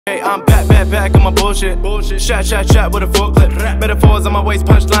Hey, I'm back on my bullshit. Shot with a full clip. Metaphors on my waist,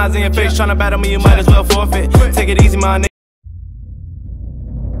 punchlines in your face. Tryna battle me, you might as well forfeit. Take it easy, my nigga.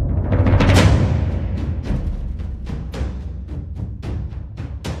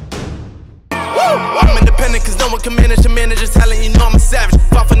 I'm independent cause no one can manage to manage his talent, you know I'm a savage.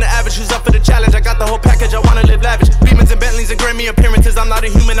 Far from the average, who's up for the challenge? I got the whole package, I wanna live lavish. Beamers and Bentleys and Grammy appearances, I'm not a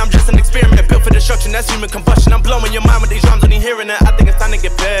human, I'm just an experiment. Built for destruction, that's human combustion. I'm blowing your mind with these drums when you hearing it. I think it's time to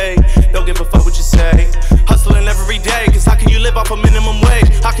get paid, don't give a fuck what you say. Hustling every day, cause how can you live off a minimum wage?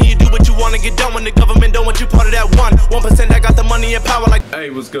 How can you do what you wanna get done when the government don't want you part of that 1% that got the money and power like. Hey,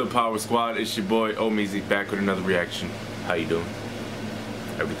 what's good, Power Squad? It's your boy omeezy back with another reaction. How you doing?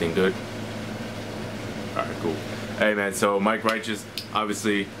 Everything good? Alright, cool. Hey man, so micrighteous,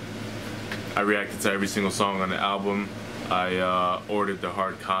 obviously I reacted to every single song on the album. I ordered the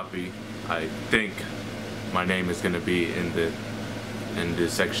hard copy. I think my name is gonna be in the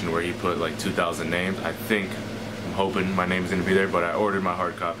section where he put like 2,000 names. I'm hoping my name is gonna be there, but I ordered my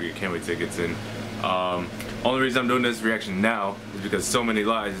hard copy. I can't wait till it gets in. Only reason I'm doing this reaction now is because So Many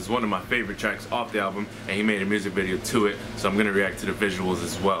Lies is one of my favorite tracks off the album, and he made a music video to it, so I'm gonna react to the visuals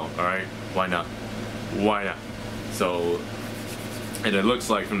as well. Alright? Why not? Why not? So, and it looks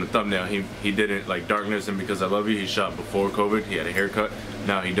like from the thumbnail he didn't like Darkness and Because I Love You. He shot before COVID. He had a haircut.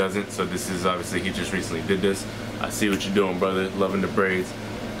 Now he doesn't. So this is obviously, he just recently did this. I see what you're doing, brother. Loving the braids.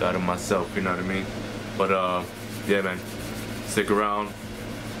 Got them myself. You know what I mean? But yeah, man. Stick around.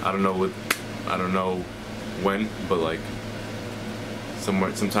 I don't know when, but like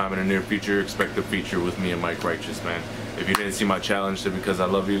sometime in the near future, expect a feature with me and micrighteous, man. If you didn't see my challenge to Because I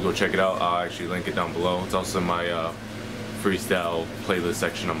Love You, go check it out. I'll actually link it down below. It's also in my freestyle playlist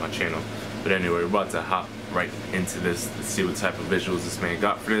section on my channel. But anyway, we're about to hop right into this. Let's see what type of visuals this man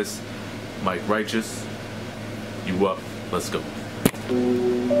got for this. micrighteous, you up? Let's go.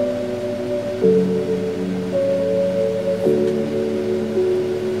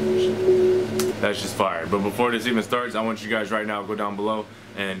 That's just fire. But before this even starts, I want you guys right now to go down below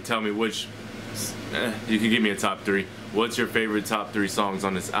and tell me which, you can give me a top 3. What's your favorite top 3 songs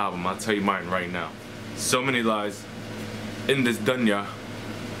on this album? I'll tell you mine right now. So Many Lies, In This Dunya,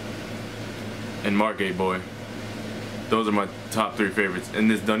 and Margay Boy. Those are my top 3 favorites. In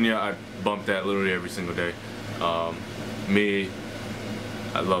This Dunya, I bump that literally every single day. Me,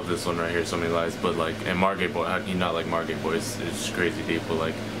 I love this one right here, So Many Lies, but like, and Margay Boy, how can you not like Margay Boy? It's crazy deep, but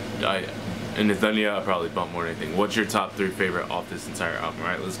like, In This Dunya, I probably bump more than anything. What's your top 3 favorite off this entire album? All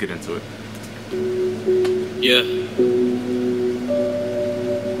right, let's get into it. Yeah.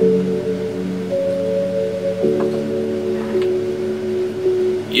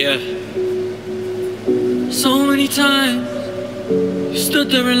 Yeah. So many times you stood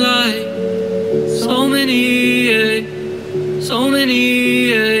there and lied. So many, yeah. So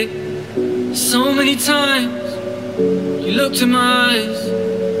many, yeah. So many times you looked in my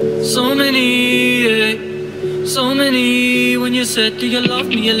eyes. So many, yeah. So many, when you said that you loved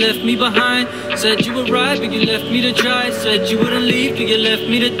me, you left me behind. Said you were right, but you left me to try. Said you wouldn't leave, but you left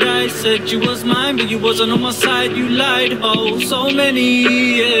me to die. Said you was mine, but you wasn't on my side. You lied, oh, so many,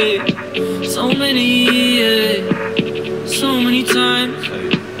 yeah. So many, yeah. So many times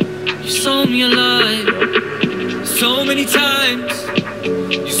you sold me a lie. So many times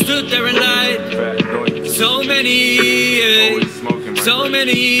you stood there and lied. So many, yeah. So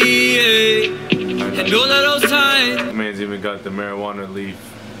many, yeah. And all of those times. Man's even got the marijuana leaf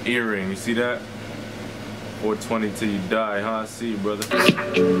earring. You see that? 420 till you die, huh? I see you, brother.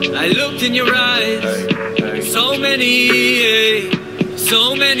 I looked in your eyes. Hey. So many,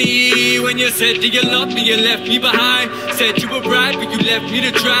 so many. When you said that you loved me, you left me behind. Said you were right, but you left me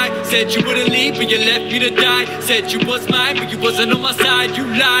to try. Said you wouldn't leave, but you left me to die. Said you was mine, but you wasn't on my side. You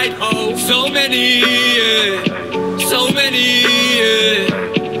lied, oh. So many, so many,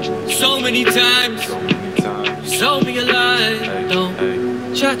 so many times. You sold me a lie.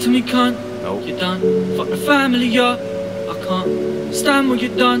 Don't chat to me, cunt. Nope. You're done. Fuck the family, yeah. I can't stand what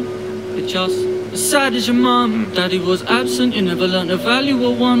you've done. You're just as sad as your mum. Daddy was absent, you never learned the value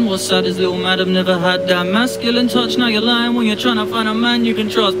of one. Was sad as little madam, never had that masculine touch. Now you're lying when you're trying to find a man you can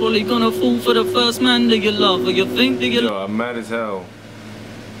trust. Probably gonna fall for the first man that you love, or you think that you. Yo, I'm mad as hell.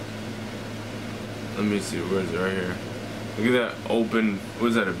 Let me see, where is it? Right here. Look at that open, what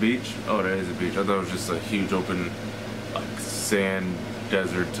is that, a beach? Oh, that is a beach. I thought it was just a huge open, like, sand,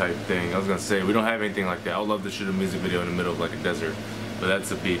 desert type thing. I was gonna say, we don't have anything like that. I would love to shoot a music video in the middle of like a desert. But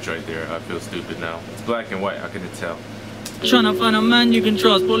that's a beach right there. I feel stupid now. It's black and white, how can you tell? Tryna find a man you can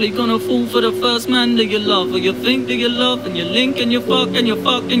trust, probably gonna fall for the first man that you love. Or you think that you love, and you link and you fuck and you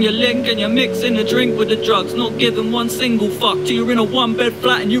fuck and you link and you're mixing the drink with the drugs. Not giving one single fuck till you're in a one-bed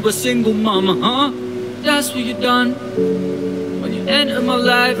flat and you're a single mama, huh? That's what you done when you enter my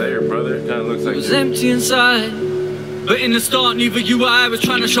life. Is that your brother? Kinda looks like It was you. empty inside. But in the start, neither you or I was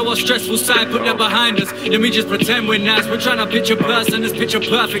trying to show our stressful side. Put that behind us, then we just pretend we're nice. We're trying to picture person that's picture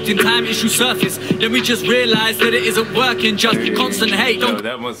perfect. In time, issue surface, then we just realize that it isn't working. Just constant hate. Yo,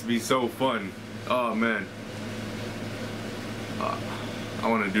 that must be so fun. Oh man, I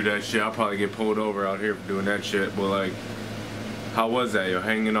want to do that shit. I'll probably get pulled over out here for doing that shit. But like, how was that? Yo,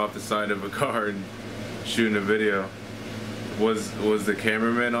 hanging off the side of a car and shooting a video. Was the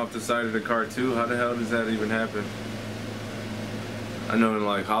cameraman off the side of the car too? How the hell does that even happen? I know in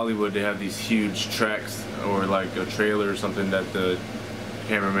like Hollywood they have these huge tracks or like a trailer or something that the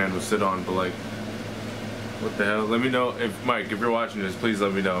cameraman will sit on, but like, what the hell? Let me know if Mike, if you're watching this, please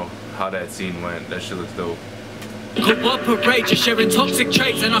let me know how that scene went. That shit looks dope. Cooperate, just sharing toxic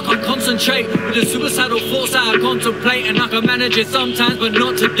traits, and I can't concentrate with the suicidal thoughts that I contemplate, and I can manage it sometimes, but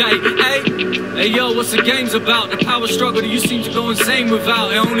not today. Hey yo, what's the game's about? The power struggle that you seem to go insane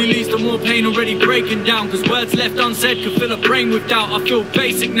without. It only leads to more pain already breaking down, cause words left unsaid could fill a brain with doubt. I feel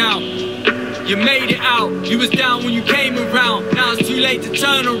basic now. You made it out, you was down when you came around. Now it's too late to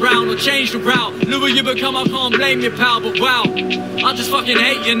turn around or change the route. Look what you become, I can't blame you, pal, but wow, I just fucking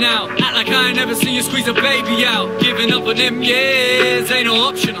hate you now. Act like I ain't never seen you squeeze a baby out. Giving up on them years ain't no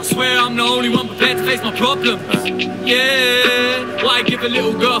option. I swear I'm the only one prepared to face my problems. Yeah, why give a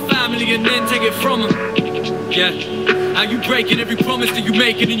little girl a family and then take it from them? Yeah, how you breaking every promise that you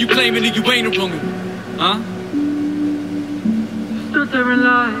making and you claiming that you ain't a wrong one? Huh? Stood there and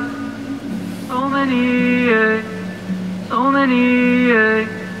lied. So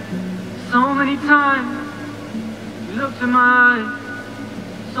many times you looked in my eyes.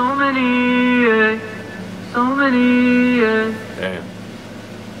 So many. Damn.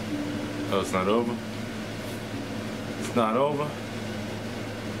 Oh, it's not over? It's not over?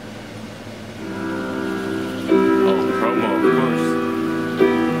 Oh, promo, of course.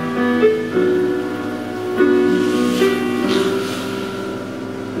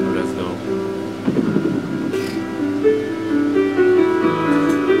 Oh, that's dope.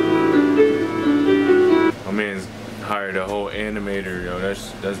 My man's hired a whole animator, yo.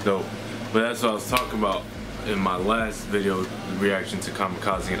 That's dope. But that's what I was talking about in my last video reaction to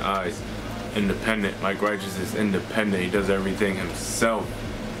Kamikaze and Eyes. Independent. micrighteous is independent. He does everything himself.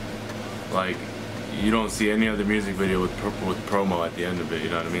 Like, you don't see any other music video with promo at the end of it. You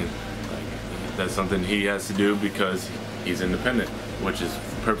know what I mean? Like, that's something he has to do because he's independent, which is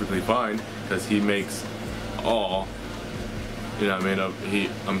perfectly fine because he makes all. You know what I mean?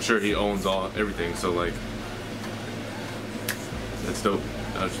 I'm sure he owns everything. So like, that's dope.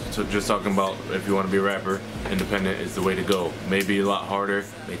 So just talking about if you want to be a rapper, independent is the way to go. Maybe a lot harder,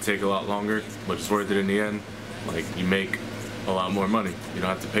 may take a lot longer, but it's worth it in the end. Like, you make a lot more money. You don't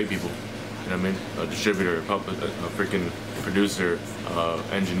have to pay people. You know what I mean? A distributor, a freaking producer,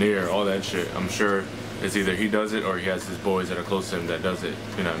 engineer, all that shit. I'm sure it's either he does it or he has his boys that are close to him that does it.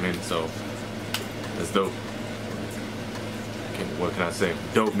 You know what I mean? So that's dope. What can I say?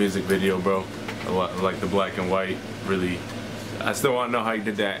 Dope music video, bro. I like the black and white. Really, I still want to know how you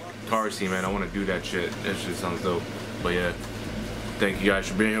did that car scene, man. I want to do that shit. That shit sounds dope. But yeah, thank you guys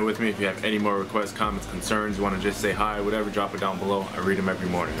for being here with me. If you have any more requests, comments, concerns, you want to just say hi, whatever, drop it down below. I read them every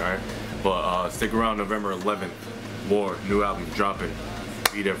morning, alright? But stick around. November 11th, War, new album dropping.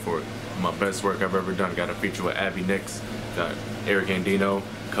 Be there for it. My best work I've ever done. Got a feature with Abby Nicks, got Eric Andino,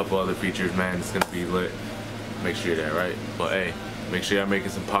 a couple other features, man. It's gonna be lit. Make sure you're there, right? But hey, make sure y'all making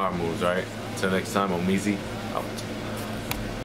some power moves, alright? Until next time, omeezy out.